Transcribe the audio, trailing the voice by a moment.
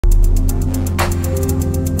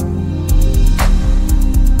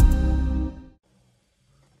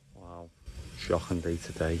shocking day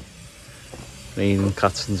today. Raining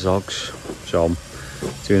cats and dogs. So I'm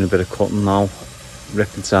doing a bit of cutting now,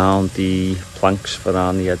 ripping down the planks for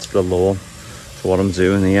around the edge of the lawn. So what I'm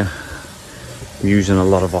doing here, I'm using a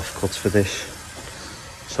lot of offcuts for this.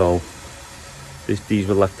 So these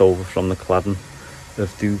were left over from the cladding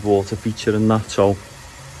of the water feature and that. So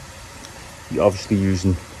you're obviously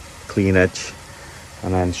using clean edge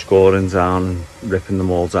and then scoring down and ripping them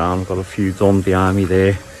all down. I've got a few done behind me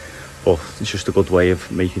there, but it's just a good way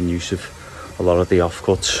of making use of a lot of the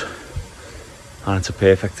offcuts, and it's a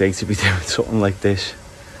perfect day to be doing something like this.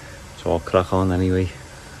 So I'll crack on anyway.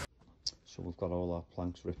 So we've got all our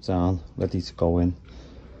planks ripped down, ready to go in.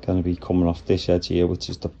 Going to be coming off this edge here, which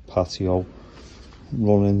is the patio,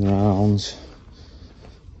 running around.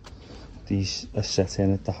 These are set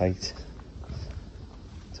in at the height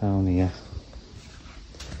down here,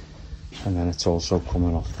 and then it's also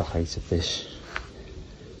coming off the height of this.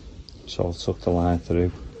 So I'll tuck the line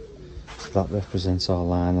through, so that represents our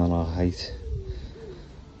line on our height.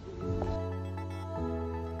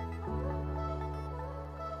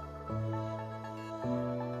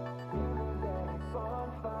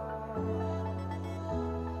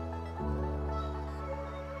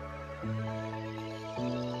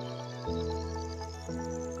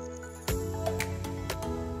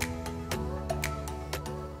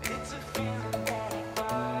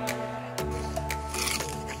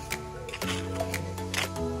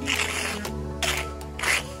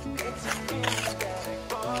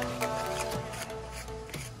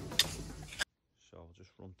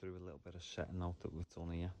 Run through a little bit of setting out that we've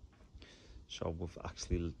done here. So we've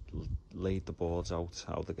actually laid the boards out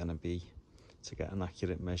how they're going to be to get an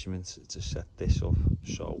accurate measurement to set this up,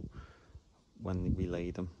 so when we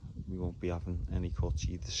lay them we won't be having any cuts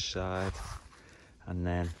either side. And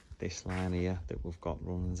then this line here that we've got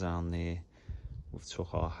running down there, we've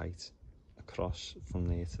took our height across from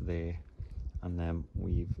there to there, and then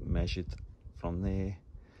we've measured from there,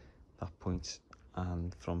 that point,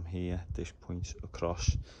 and from here this point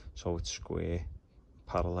across, so it's square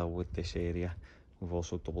parallel with this area. We've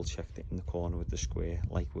also double checked it in the corner with the square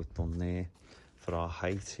like we've done there. For our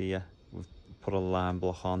height here, we've put a line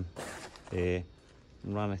block on there,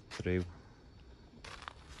 ran it through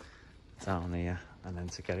down here, and then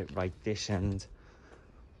to get it right this end,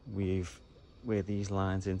 where these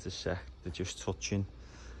lines intersect, they're just touching,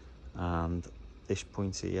 and this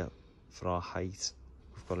point here for our height,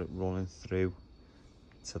 we've got it running through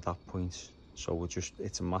to that point. So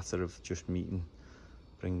it's a matter of just meeting,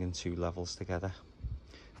 bringing two levels together.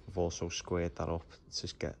 We've also squared that up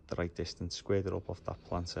to get the right distance, squared it up off that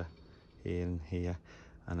planter here and here,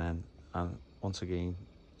 and then once again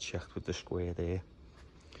checked with the square there.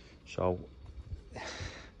 So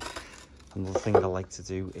another thing I like to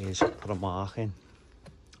do is put a mark in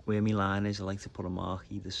where my line is. I like to put a mark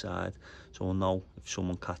either side, so I'll know if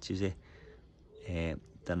someone catches it,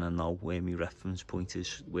 then I know where my reference point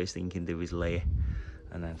is. Worst thing you can do is lay it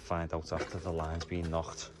and then find out after the line's been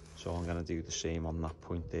knocked. So I'm going to do the same on that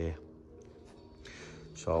point there.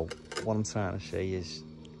 So what I'm trying to say is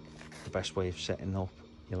the best way of setting up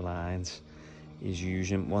your lines is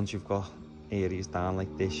using, once you've got areas down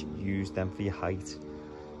like this, use them for your height,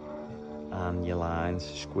 and your lines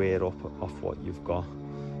square up off what you've got,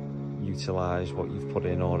 utilise what you've put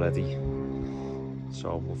in already.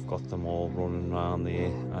 So we've got them all running around there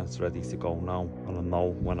and it's ready to go now, and I know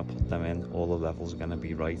when I put them in all the levels are going to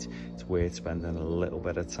be right. It's worth spending a little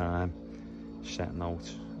bit of time setting out,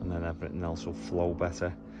 and then everything else will flow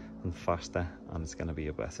better and faster, and it's going to be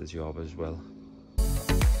a better job as well.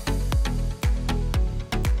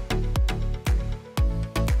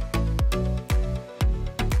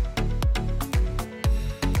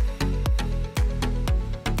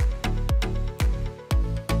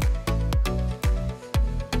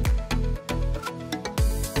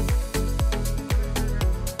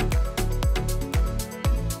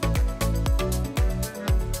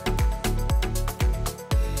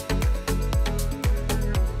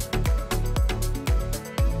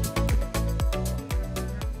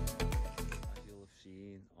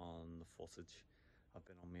 I've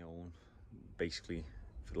been on my own basically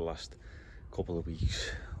for the last couple of weeks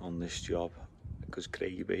on this job, because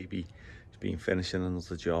Craigie baby has been finishing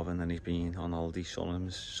another job and then he's been on holiday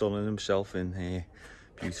sunning himself in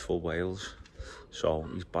beautiful Wales. So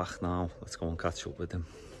he's back now. Let's go and catch up with him.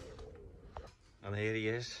 And here he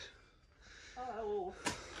is. Hello.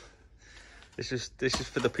 This is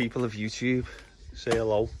for the people of YouTube. Say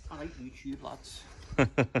hello. I like YouTube, lads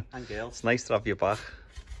and girls. It's nice to have you back.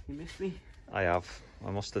 You missed me? I have. I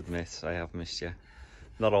must admit, I have missed you.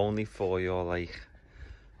 Not only for your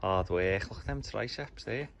hard work, look at them triceps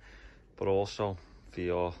there, but also for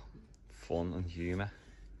your fun and humour.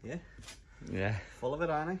 Yeah. Yeah. Full of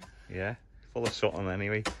it, aren't I? Yeah. Full of something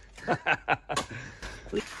anyway.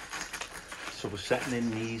 So we're setting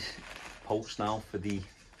in these posts now for the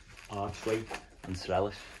archway and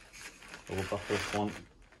trellis. So we've got this one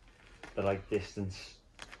the right distance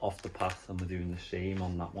off the path, and we're doing the same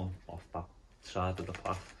on that one off that side of the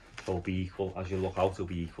path. So it'll be equal, as you look out, it'll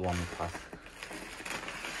be equal on the path.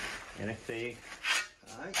 In it, Craig?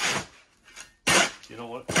 Aye. Do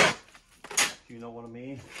you know what I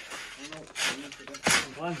mean? I know.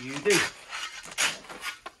 Well, you do.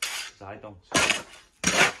 'Cause I don't.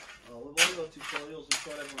 Oh, we've only got tutorials. I'm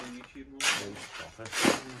sure everyone on YouTube knows. Oh, stop it.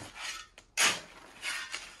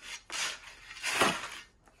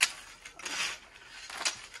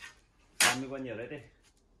 Tell me when you're ready.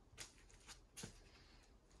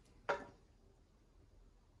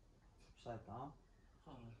 Upside down.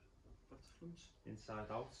 Oh, what's the front? Inside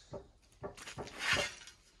out.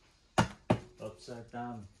 Upside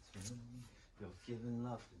down. You're giving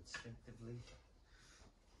love instinctively.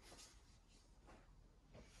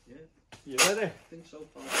 Yeah, You ready? I think so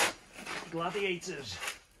far. Gladiators.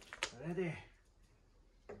 Ready?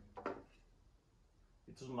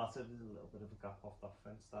 It doesn't matter if there's a little bit of a gap off that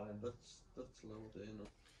fence that end. That's low there, no.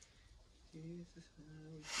 Jesus,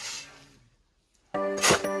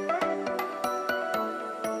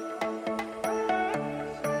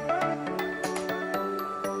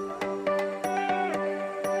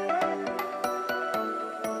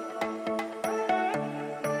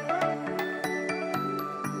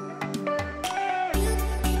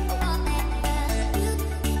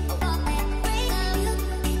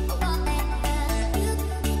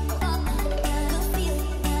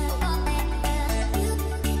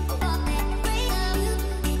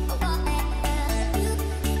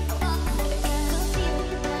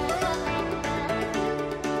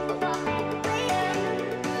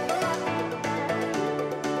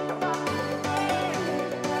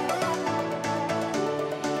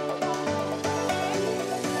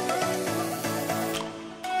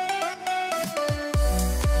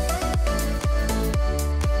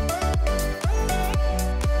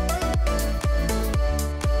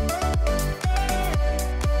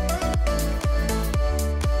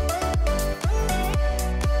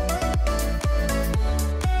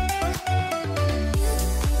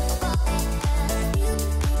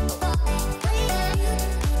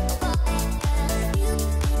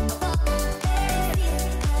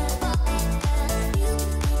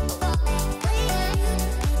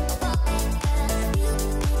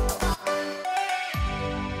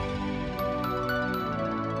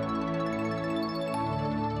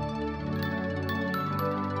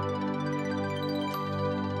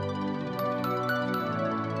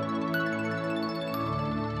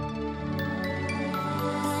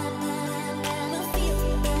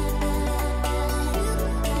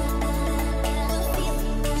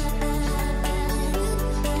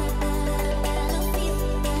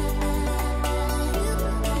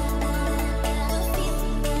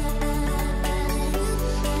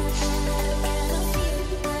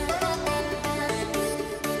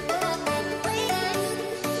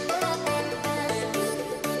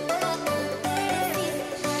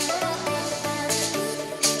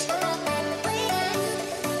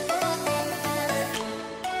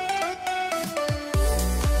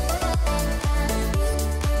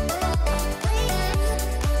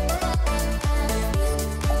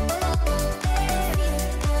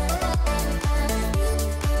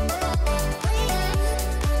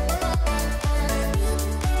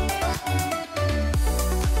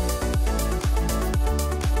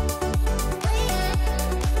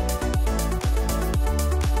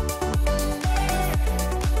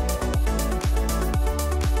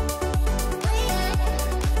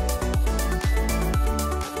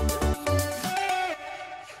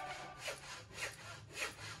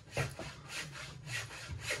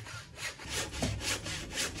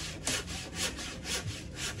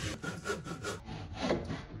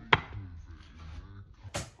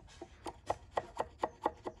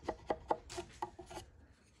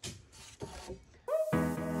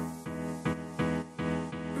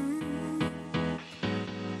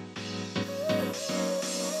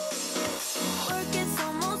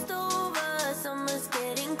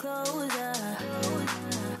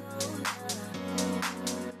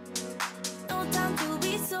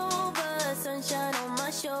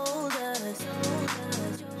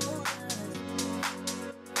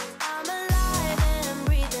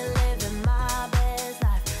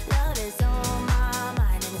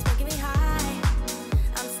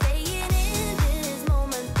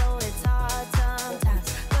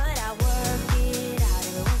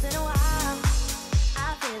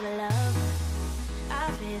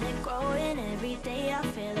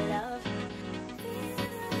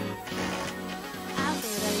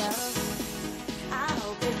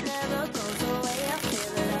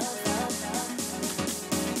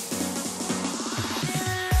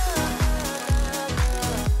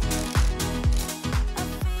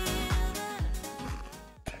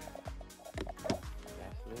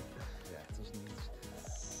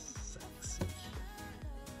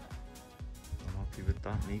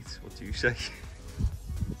 neat. What do you say?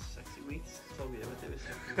 Sexy weights. That's all we ever do is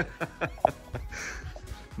sexy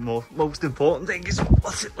weights. Most important thing is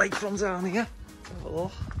what's it like from down here?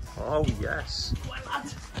 Oh, Oh yes. well,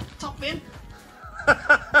 lad, top in.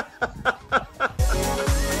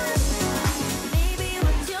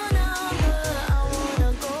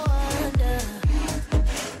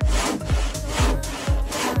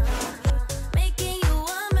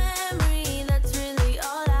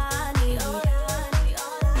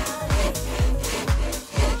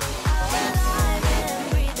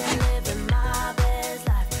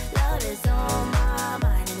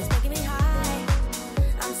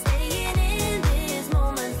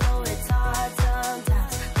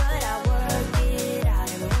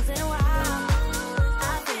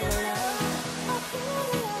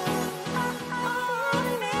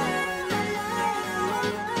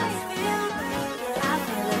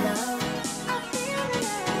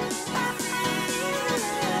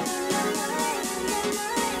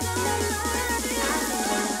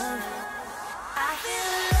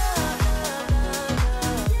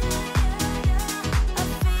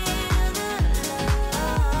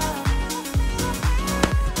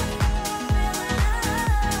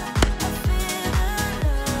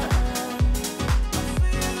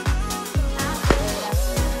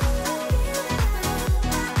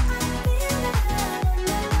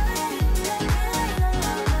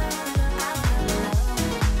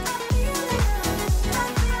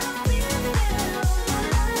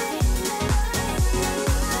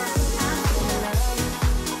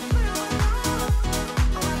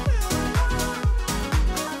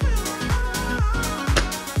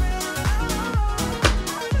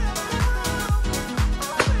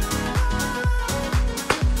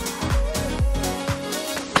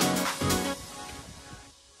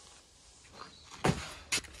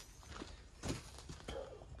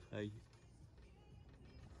 Hey.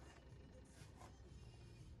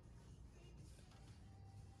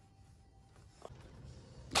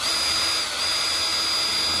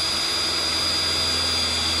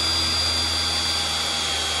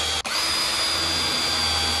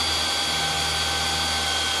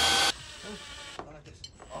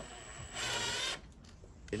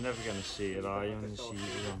 You're never going to see it, are you, on the season?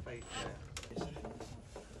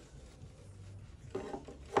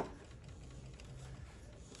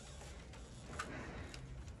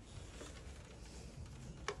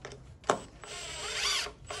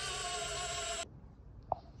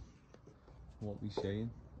 What we saying?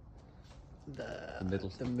 The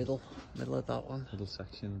middle. The middle of that one. Middle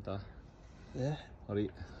section of that. Yeah.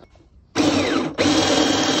 Alright.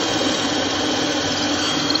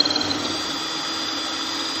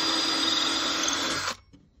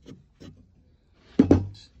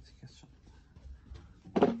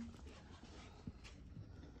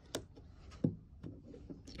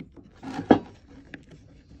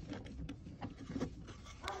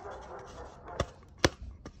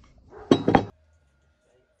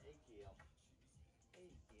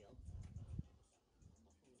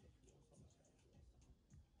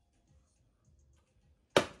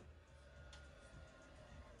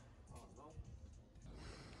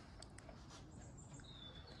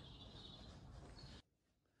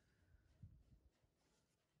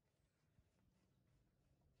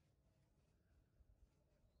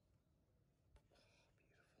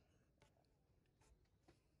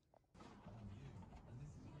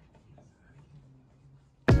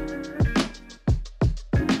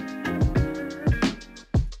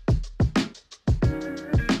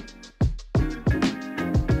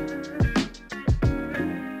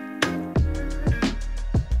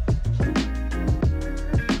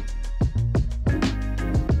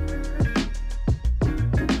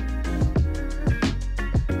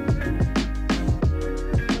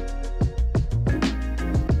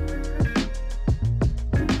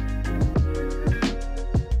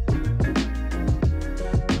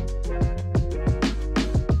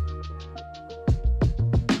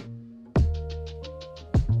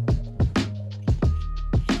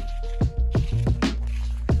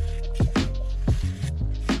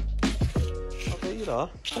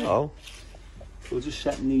 Hello. So we're just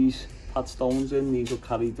setting these pad stones in. These will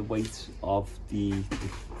carry the weight of the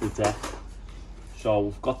deck. So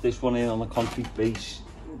we've got this one in on a concrete base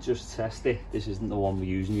just to test it. This isn't the one we're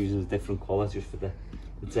using a different colour just for the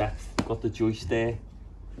depth. Got the joist there,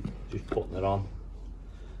 just putting it on.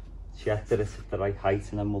 Check that it's at the right height,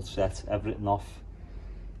 and then we'll set everything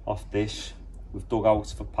off this. We've dug out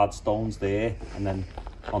for pad stones there, and then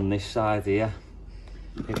on this side here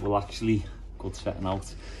it will actually, good setting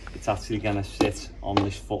out, it's actually going to sit on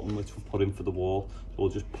this footing which we'll put in for the wall. So we'll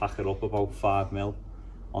just pack it up about 5 mil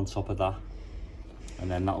on top of that,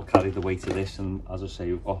 and then that'll carry the weight of this. And as I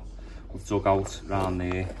say, we've dug out round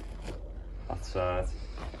there, that side,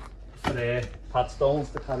 for pad stones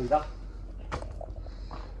to carry that.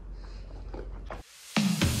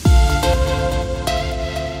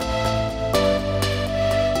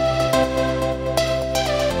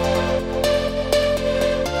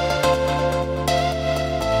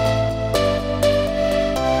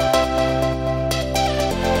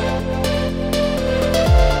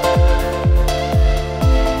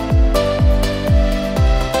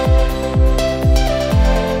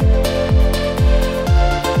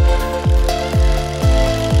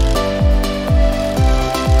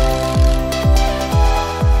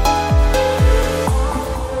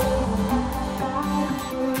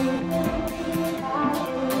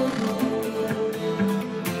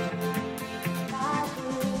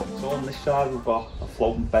 Side we've got a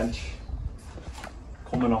floating bench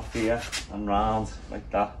coming off here and round like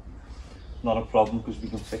that. Not a problem because we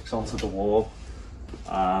can fix onto the wall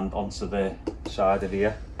and onto the side of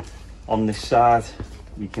here. On this side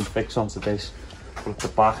we can fix onto this, but at the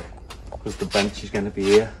back, because the bench is going to be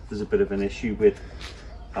here, there's a bit of an issue with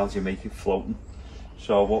how do you make it floating.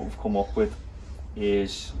 So what we've come up with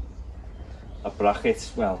is a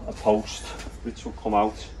bracket, well, a post which will come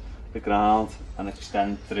out the ground and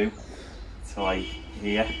extend through to like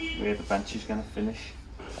here where the bench is going to finish,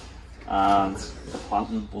 and the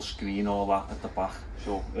planting will screen all that at the back,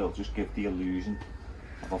 so it'll just give the illusion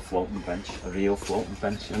of a floating bench, a real floating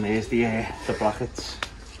bench. And here's the brackets.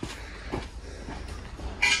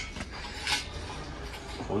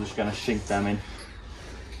 So we're just going to sink them in,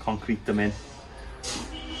 concrete them in,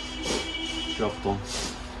 job done.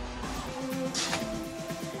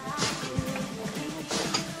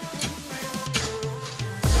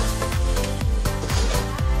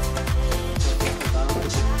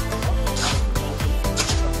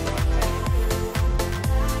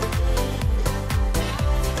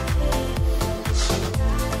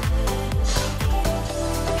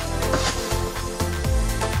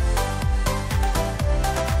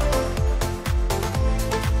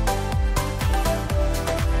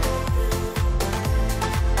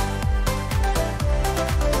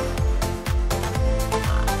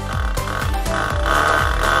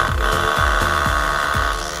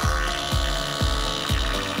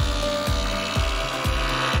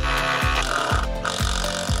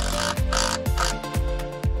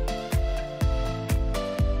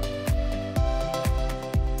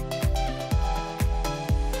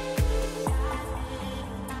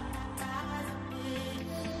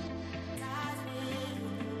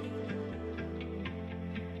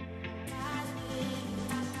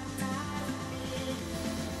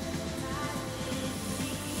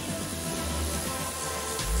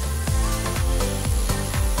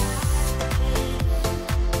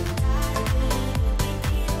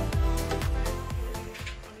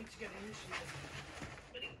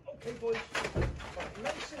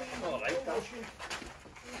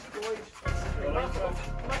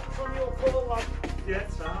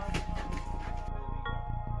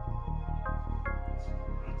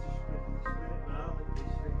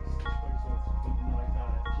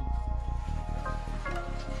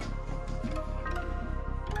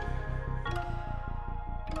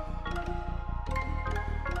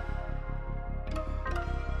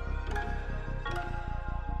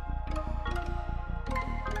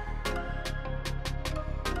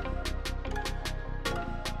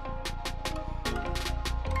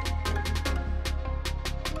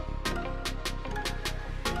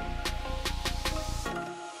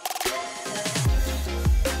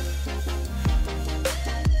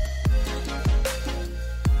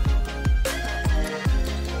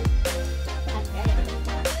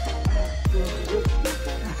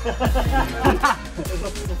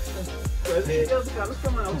 There's the colours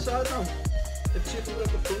coming outside now. It's shifting at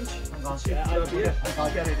the front. Yeah,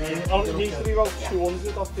 I'll get it in. Oh, it needs to be about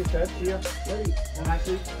 200 off this head here. Ready?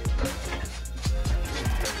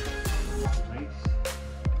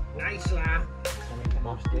 Nice lad.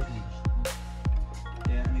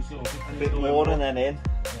 Yeah, and he's a bit more and then in.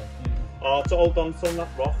 Oh, it's all done from that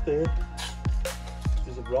rock there.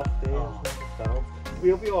 There's a rock there. Oh.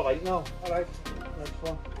 We'll be alright now. Alright. Next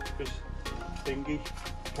one. Just thingy.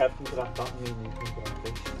 Kev can grab that and me can grab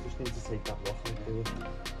this. Just need to take that rock and do it.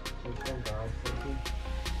 Next one down. Thingy.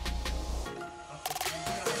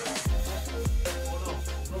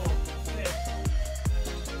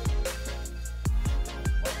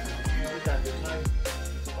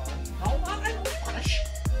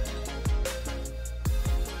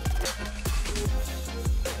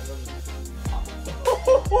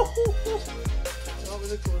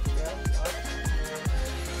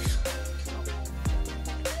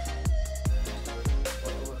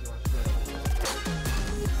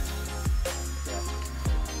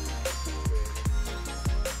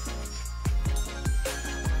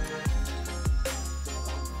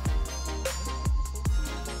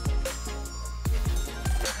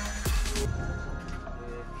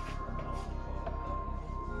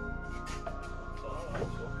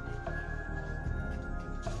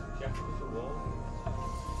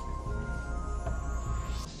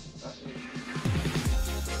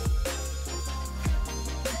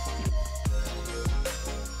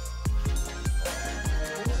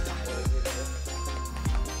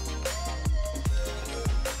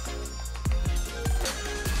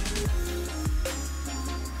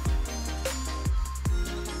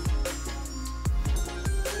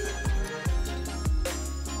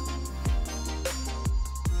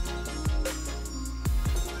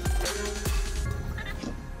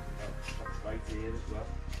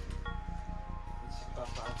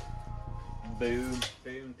 Boom.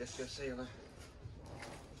 Boom. Disco sailor.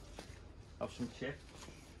 Have some chips.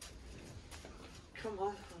 Come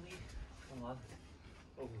on, honey. Come on.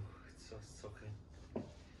 Oh, it's so sucking.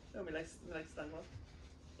 No, my legs stand up.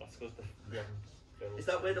 That's because we haven't filled. Is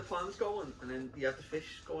that where the plan's going? And then you have the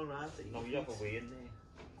fish going around it? No, you have a way in there.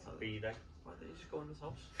 It's a feeder. Why don't you just go in this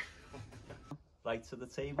house? Right, so the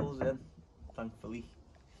table's in, thankfully.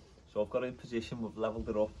 So I've got it in position, we've levelled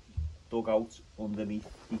it up, dug out underneath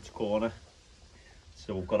each corner.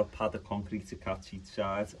 So we've got a pad of concrete to catch each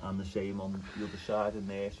side and the same on the other side in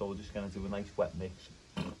there. So we're just going to do a nice wet mix,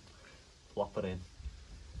 plop it in,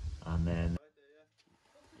 and then...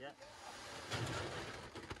 Yeah.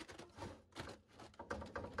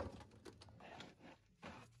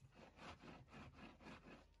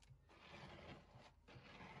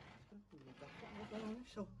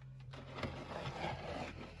 So.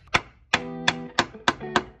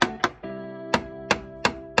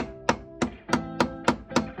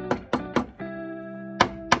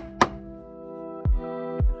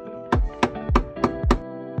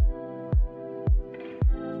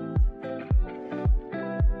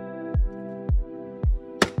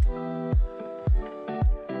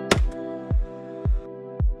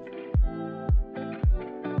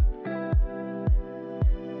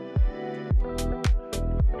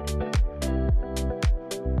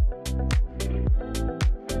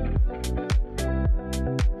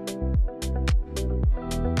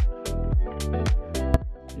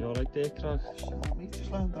 There, Craig? Me just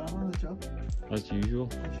lying down on the job. As usual.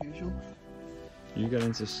 As usual. You get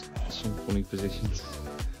into some funny positions.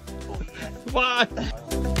 Why?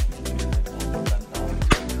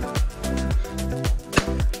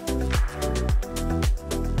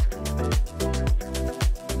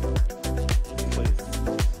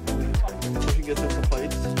 Pushing it into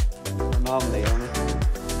place. And now I'm nailing it.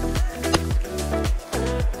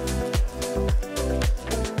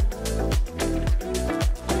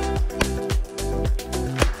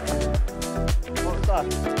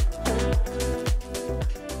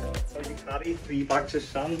 So you carry 3 bags of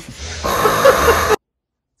sand.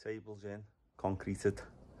 Table's in, concreted.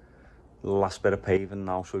 The last bit of paving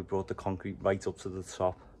now, so we brought the concrete right up to the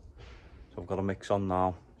top. So I've got a mix on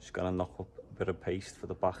now. Just gonna knock up a bit of paste for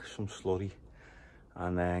the back, some slurry,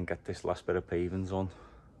 and then get this last bit of paving on.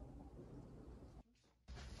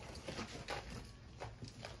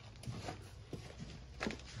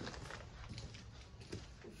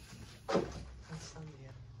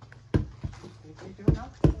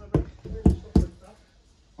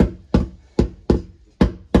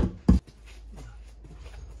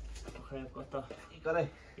 Okay, I've got that. You got it?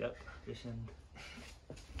 Yep, this end.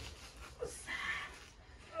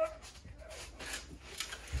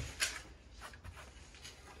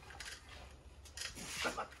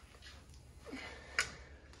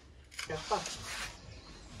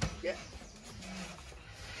 Yeah.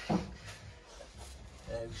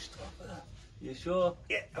 Stop it. You sure?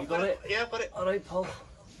 Yeah, you got it? Yeah, I've got it. Alright, Paul.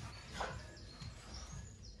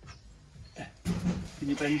 Can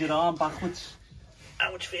you bend your arm backwards?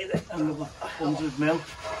 How much further? 100 mil.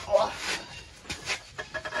 Oh.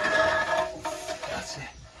 That's it.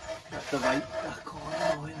 That's the right that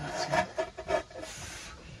corner going, that's it.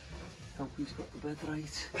 Hope he's got the bed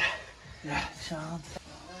right. Yeah, sound.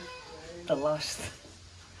 The last,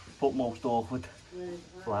 but most awkward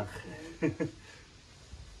flag.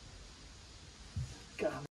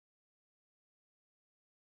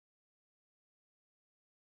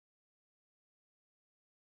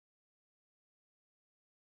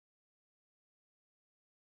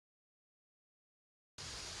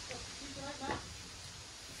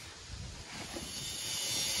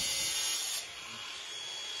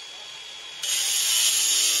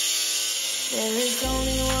 There is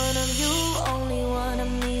only one of you, only one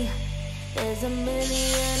of me. There's a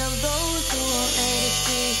million of those who won't let it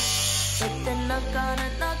see. But they're not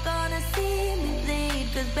gonna see me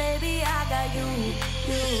bleed. Cause baby, I got you.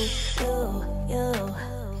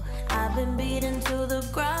 I've been beaten to the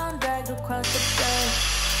ground, dragged across the dirt.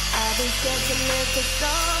 I've been scared to live cause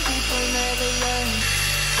some people never learn.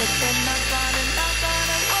 But they're not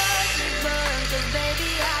gonna watch me burn. Cause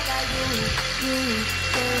baby, I got you.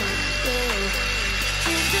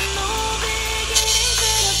 It's a new beginning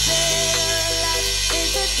to the better life.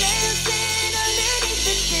 It's a dancing underneath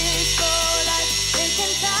the disco light. They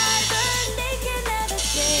can try, but they can never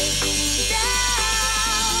take me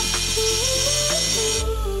down.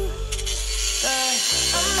 But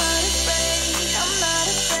I'm not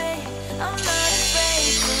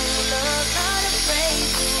afraid to love, not afraid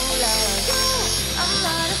to love.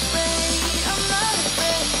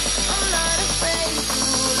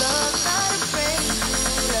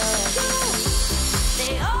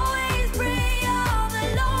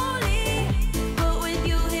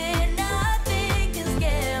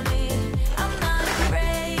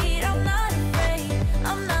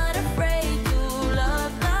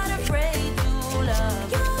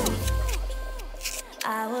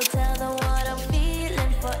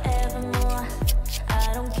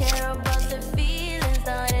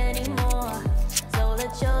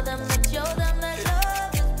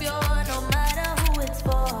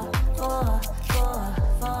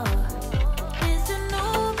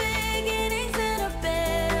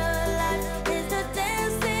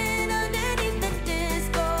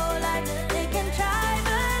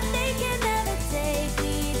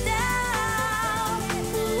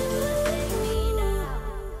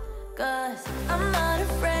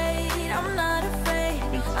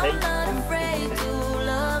 I'm not afraid to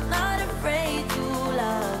love, not afraid to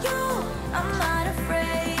love you. I'm not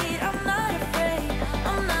afraid, I'm not afraid,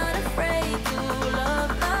 I'm not afraid to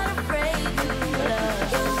love, not afraid to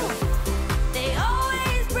love you. They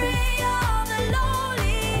always bring all the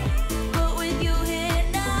lonely, but with you here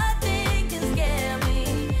nothing can scare me.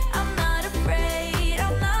 I'm not afraid,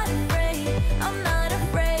 I'm not afraid, I'm not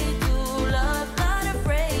afraid to love, not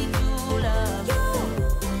afraid to love you.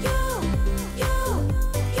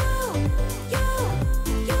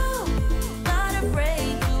 Not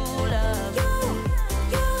afraid to love you.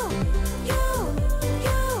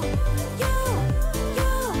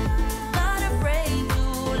 Not afraid to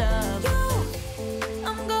love you.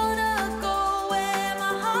 I'm gonna go where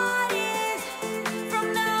my heart is.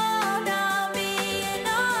 From now on, I'm being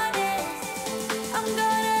honest. I'm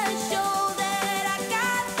gonna show that I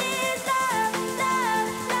got this love, love,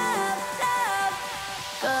 love, love.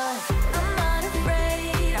 'Cause I'm not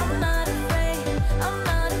afraid, I'm not afraid, I'm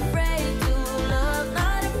not afraid to love,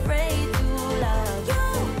 not afraid to love you.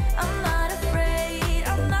 I'm not afraid,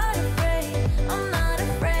 I'm not afraid, I'm not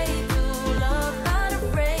afraid to love, not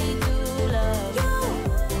afraid to love you.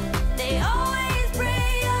 They always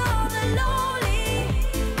bring all the lonely,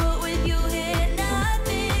 but with you here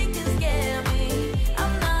nothing can scare me.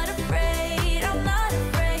 I'm not afraid, I'm not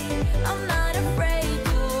afraid, I'm not afraid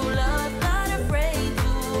to love, not afraid to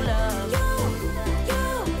love you.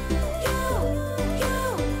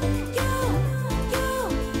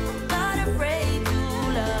 Not afraid to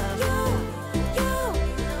love you.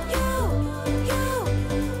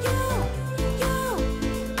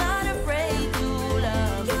 Not afraid to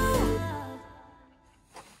love you.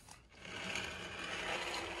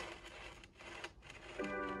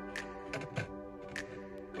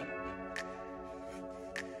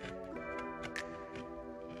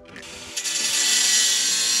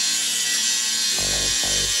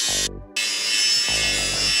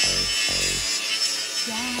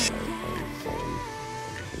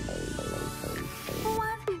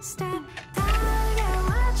 One step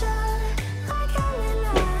달려와줘 like a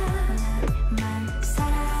나만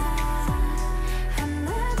사랑한다고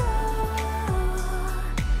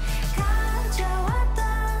가져왔던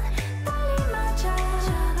떨림마저 저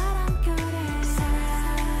바람결에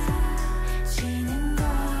사라지는 것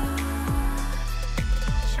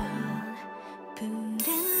저 푸른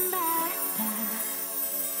바다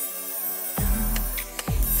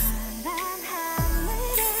파란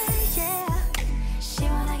하늘에 yeah.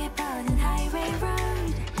 시원하게 뻗은 highway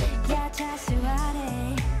road 야자수 아래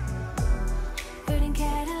우린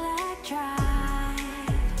Cadillac drive.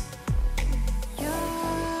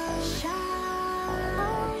 Your shine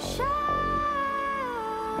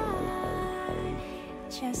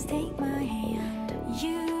just take my hand.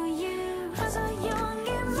 You 화소연기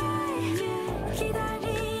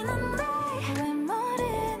기다리는데 왜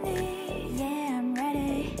모르니 yeah I'm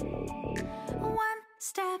ready. One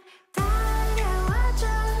step 달려와줘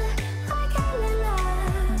like a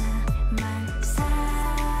나만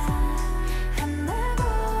사랑한다고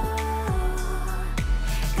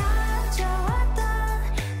가져왔던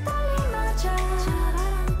떨림마저 저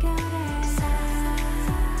바람결에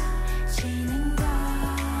사라지는 것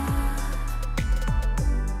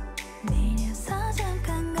내려서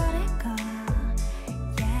잠깐 걸을 거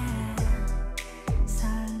yeah.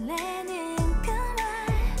 설레는 그말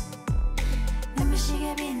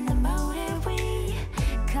눈부시게 빛난 모래 위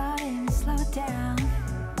걸음 slow down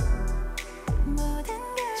모든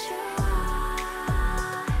게 좋아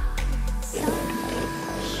sunshine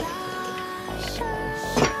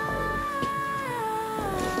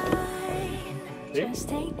just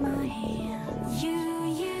take my hand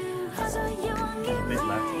you 화소연기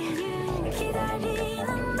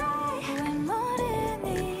기다리는데 왜 모르니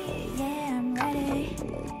yeah I'm ready.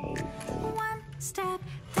 One step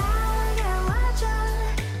달려와줘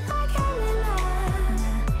like a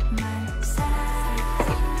나만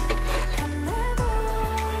사랑한다고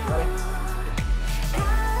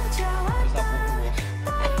가져왔던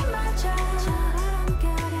떨림마저 저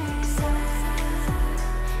바람결에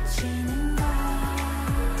사라지는 것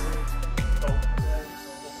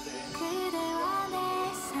그대와 내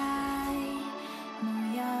사이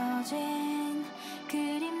모여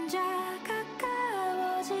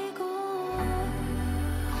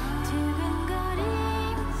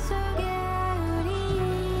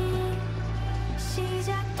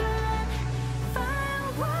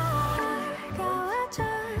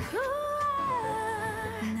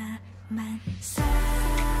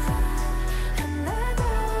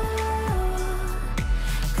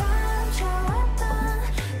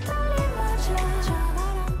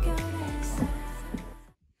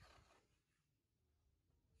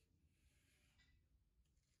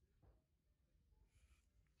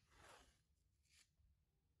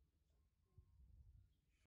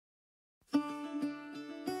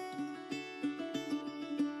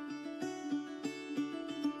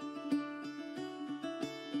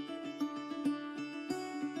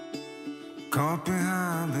Caught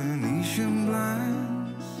behind Venetian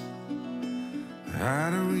blinds,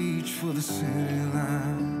 out of reach for the city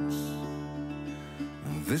lights.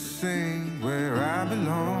 This ain't where I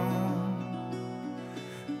belong.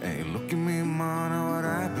 Hey, look at me, man, what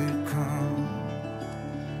I've become.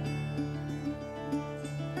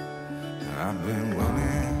 I've been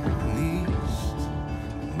running east,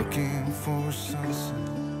 looking for a sunset,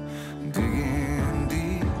 digging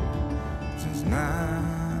deep since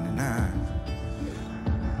 '99.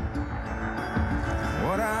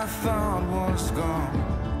 What I thought was gone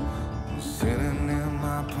was sitting in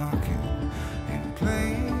my pocket in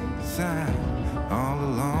plain sight all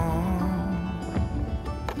along.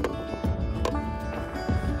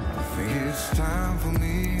 I think it's time for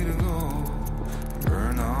me to go,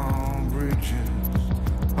 burn all bridges.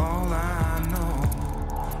 All I know,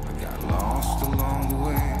 I got lost along the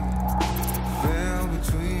way, fell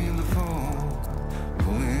between the foam,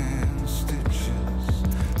 pulling stitches.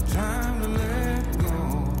 Time to let go,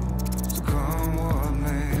 so come what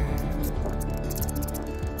may.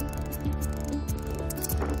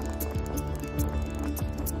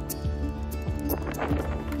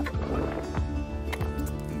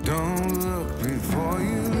 Don't look before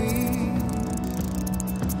you leave.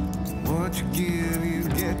 What you give, you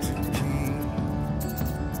get to keep.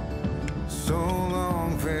 So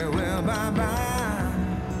long, farewell, bye-bye.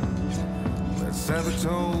 Let's have a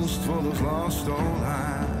toast for those lost old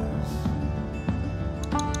lives.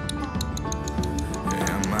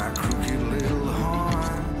 And my crooked little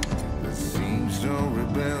heart that seems so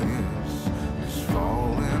rebellious is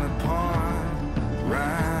falling apart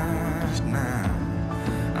right now.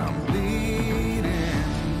 I'm bleeding,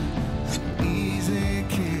 easy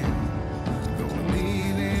kid, gonna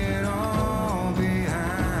leave it all behind.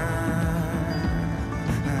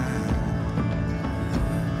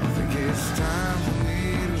 I think it's time for me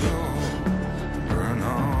to go, burn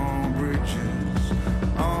all bridges.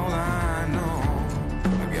 All I know,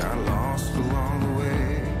 I got lost along the way,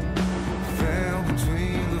 fell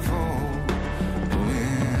between the fold,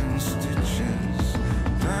 pulling stitches.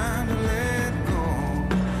 Time to let go,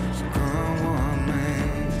 so come what may.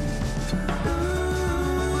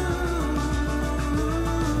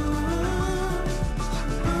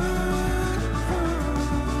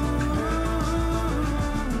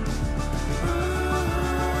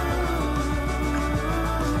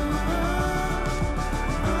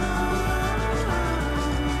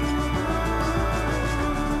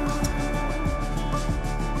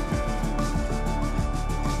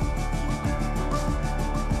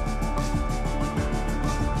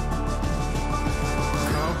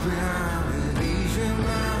 Caught behind Venetian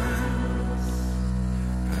blinds,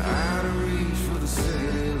 out of reach for the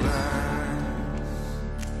city lights.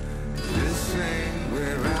 This ain't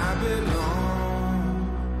where I belong.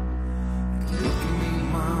 Look at me,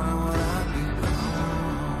 mama, what I've become.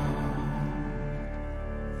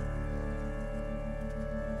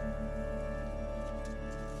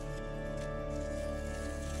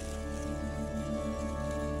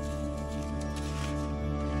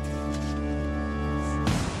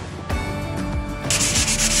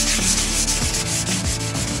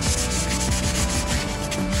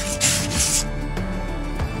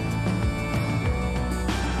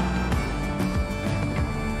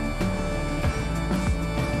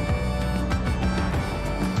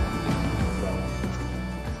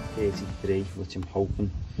 Which I'm hoping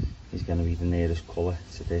is going to be the nearest colour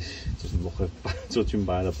to this. It doesn't look touching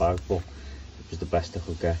by the bag, but it was the best I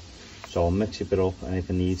could get. So I'll mix a bit up, and if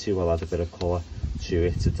I need to, I'll add a bit of colour to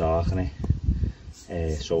it to darken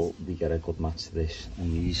it, so we get a good match to this.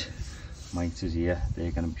 And these mitres here,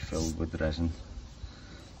 they're going to be filled with resin.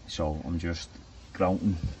 So I'm just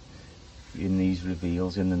grouting in these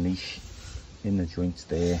reveals in the niche, in the joints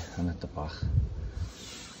there and at the back.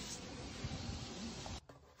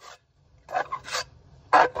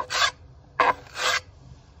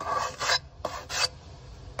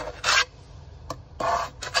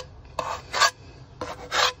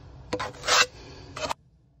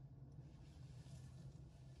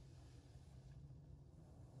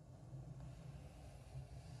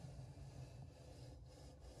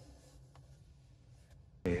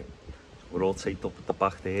 We're all taped up at the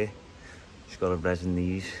back there. Just got to resin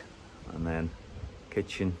these, and then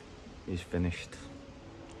kitchen is finished.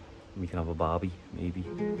 We can have a barbie, maybe.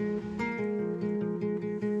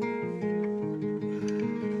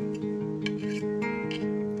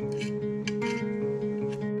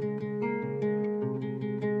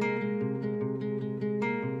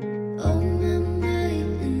 All my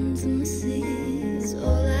mind intimacy is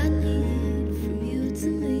all I need from you to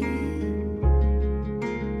me.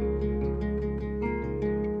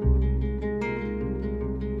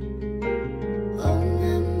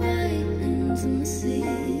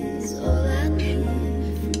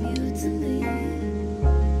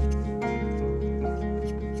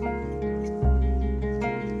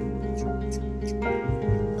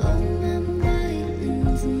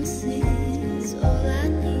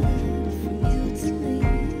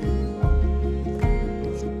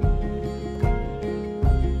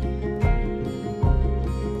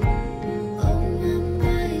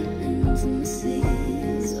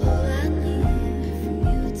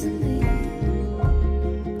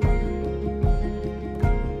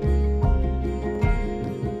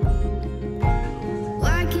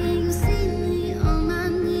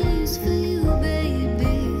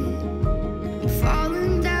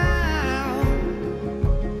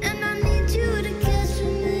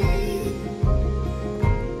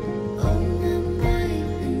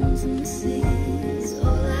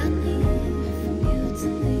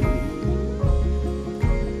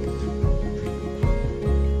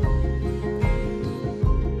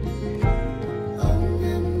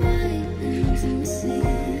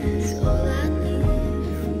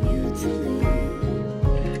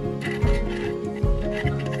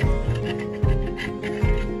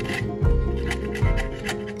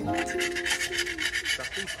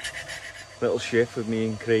 little shift with me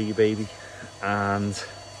and Craigie baby, and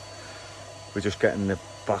we're just getting the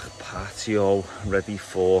back patio ready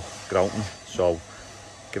for grouting. So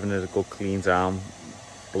giving it a good clean down,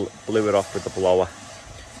 blew it off with the blower,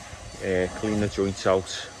 clean the joints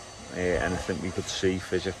out, anything we could see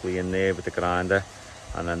physically in there with the grinder,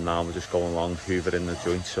 and then now we're just going along hoovering the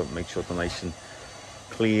joints so make sure they're nice and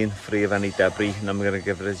clean, free of any debris, and then we're going to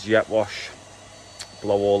give it a jet wash,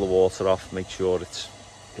 blow all the water off, make sure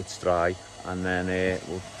it's dry, and then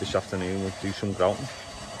this afternoon we'll do some grouting.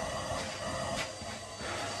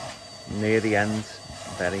 Near the end,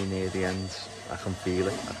 very near the end. I can feel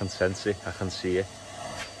it, I can sense it, I can see it.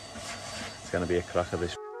 It's going to be a cracker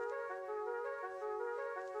this.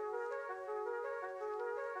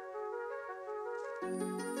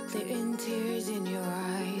 Clearing tears in your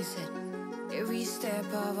eyes at every step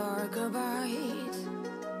of our goodbyes.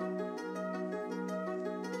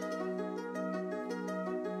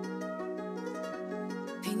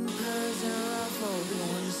 Pink pearls and ruffled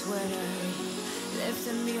one sweater, left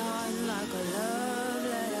them behind like a love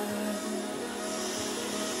letter.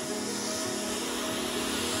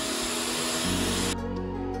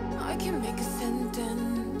 I can make a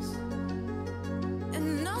sentence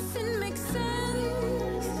and nothing makes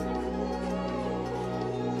sense.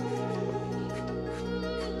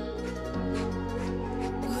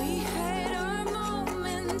 We had our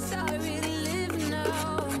moments, I really live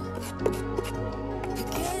now.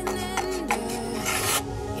 Again and again.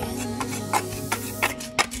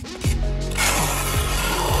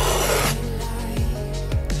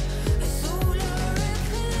 A solar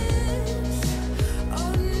eclipse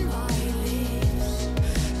on my lips,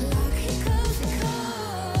 like hiccups and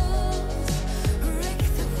coughs, wreck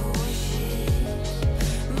the voices.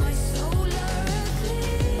 My solar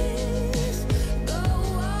eclipse, go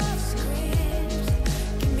off script,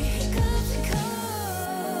 give me hiccups and coughs.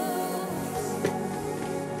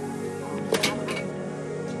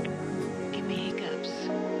 Give me hiccups.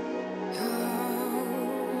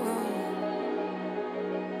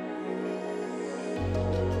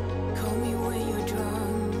 Call me when you're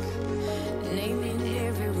drunk, naming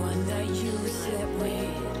everyone that you slept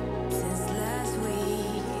with since last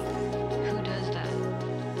week. Who does that?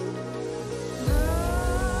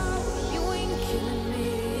 Girl, you ain't killing me.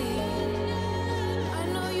 I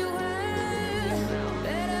know you are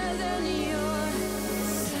better than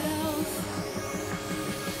yourself.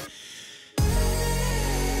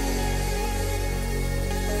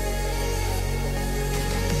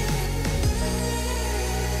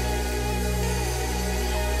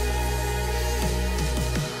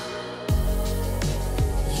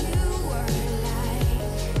 You were like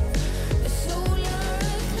a solar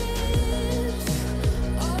eclipse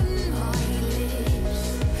on my lips,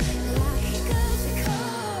 like hiccups and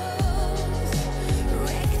coughs,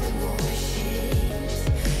 wreck the bullshit.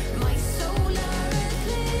 My solar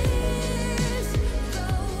eclipse, go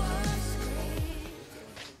off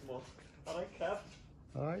script. Alright, Kev.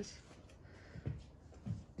 Alright.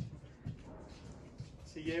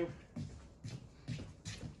 See you.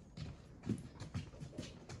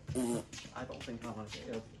 I don't think I'm going to be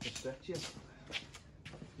able to stretch you.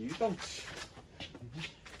 You don't.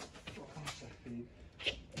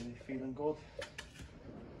 Are you feeling good?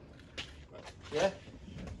 Yeah?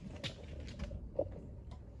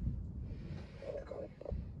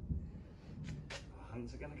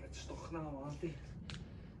 Hands are going to get stuck now, aren't they?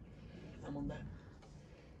 I'm on there.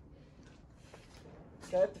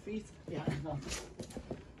 Scared the feet? Yeah, no.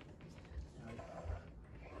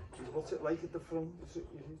 What's it like at the front? Is it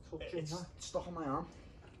touching It's that? stuck on my arm.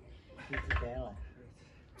 Keep it there, like.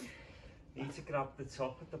 Need to grab the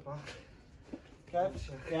top at the back. Kev?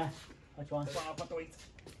 Yeah. Which one? I've got to wait.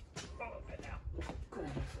 Oh, right now. Come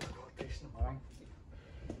on, I've got this now. Alright.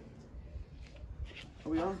 Are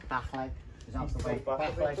we on? Back leg. Is that the Go way? back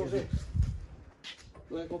a bit, leg does is it?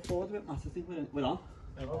 Will I go forward a bit, Matt? I think we're on.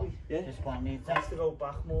 Are we? Yeah. This one needs Needs to go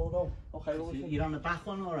back more though. Okay, well, You're on the back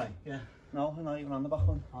one, alright? yeah. No, we're not even on the back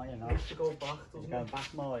one. Oh, you know. Needs to go back, It's doesn't going it?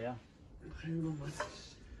 back more, yeah.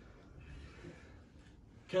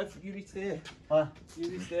 Kev, you reach there. What? You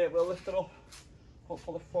reach there. We'll lift it up.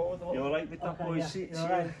 Pull it forward. You alright with that, Okay, boys? yeah. See, You're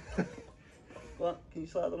alright. Go on, can you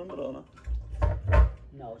slide it under or not?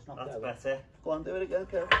 No, it's not That's there. better. Go on, do it again,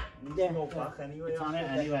 Kev. Needs Yeah, to go yeah. back anyway. It's on it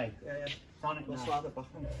after. anyway. Yeah, yeah. It's on it We'll now. slide it back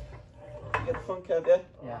on. You get the front, Kev, yeah?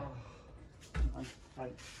 Yeah.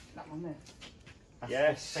 Right. That one there. That's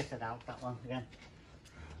Yes. Spit it out, that one again.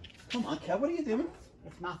 Come on, Kev, what are you doing?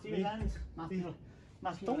 It's Matthew's Me? end. Matthew.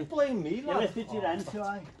 Don't blame me, You lad. lifted your end too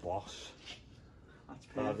high. Boss. That's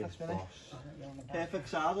Barry's perfect, isn't it? boss. You're on the back. Perfect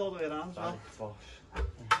size all the way around as well. Barry's boss.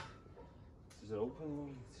 Is it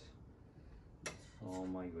open? Oh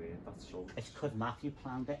my word, that's so... It's because Matthew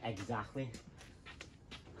planned it exactly.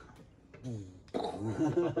 Come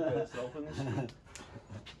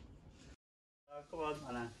on.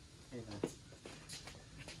 Anna. Here you go.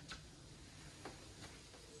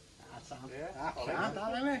 That sound. Yeah. Can't,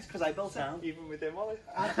 anyway. It's because I built it. Even with him on it.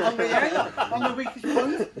 On the weakest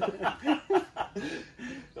point.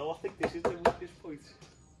 No, I think this is the weakest point.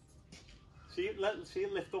 See it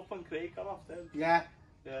lift up when Craig got off then? Yeah.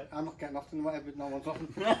 Yeah. I'm not getting off in whatever no one's off.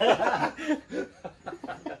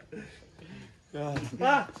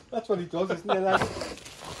 That's what he does, isn't it, lad?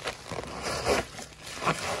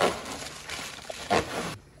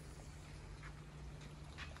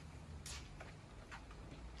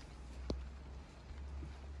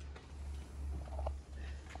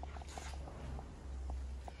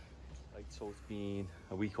 Right, so it's been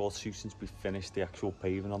a week or two since we finished the actual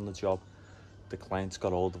paving on the job. The client's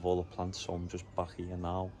got hold of all the plants, so I'm just back here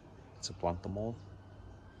now to plant them all.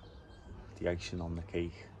 The icing on the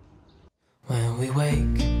cake. When we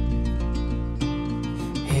wake,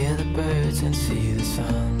 hear the birds and see the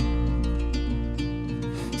sun.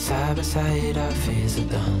 Side by side our fears are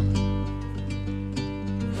done.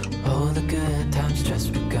 Oh, the good times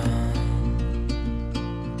just begun.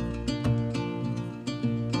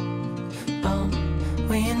 Oh,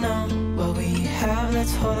 we know what we have,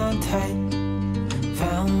 let's hold on tight.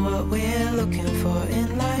 Found what we're looking for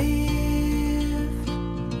in life.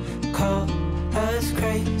 Call us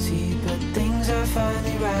crazy, but things are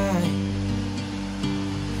finally right.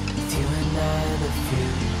 With you and I, the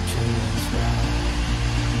future is bright.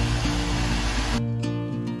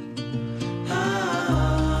 Oh,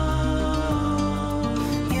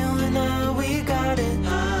 you and I, we got it.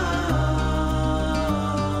 Oh,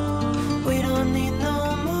 we don't need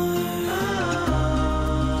no more.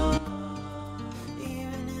 Oh,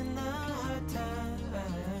 even in the hard times,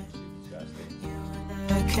 you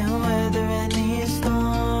and I can weather any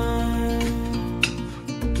storm.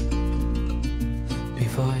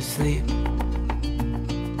 Before I sleep,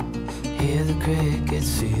 hear the crickets,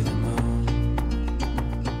 see the moon.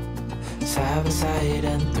 Side by side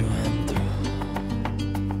and through.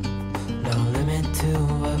 No limit to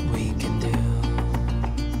what we can do.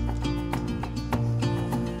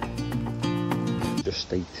 Just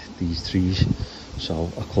staked these trees,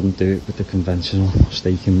 so I couldn't do it with the conventional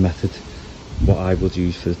staking method. What I would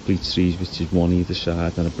use for the bleach trees, which is one either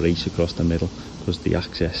side and a brace across the middle, because the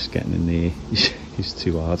access getting in there is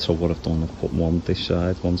too hard. So what I've done, I've put one this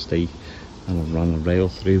side, one stake, and I've run a rail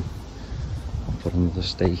through. I've put another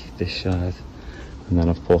stake this side, and then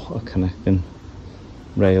I've put a connecting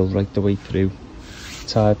rail right the way through,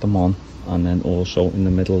 tied them on, and then also in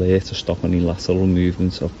the middle there to stop any lateral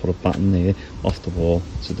movements I've put a batten there off the wall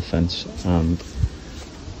to the fence. And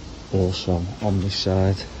also on this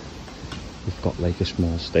side we've got like a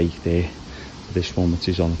small stake there for this one, which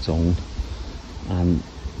is on its own, and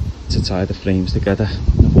to tie the frames together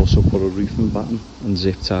I've also put a roofing batten and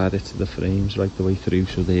zip tied it to the frames right the way through,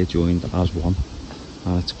 so they're joined as one.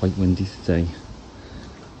 And it's quite windy today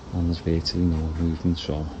and there's virtually no movement,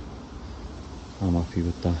 so I'm happy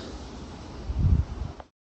with that.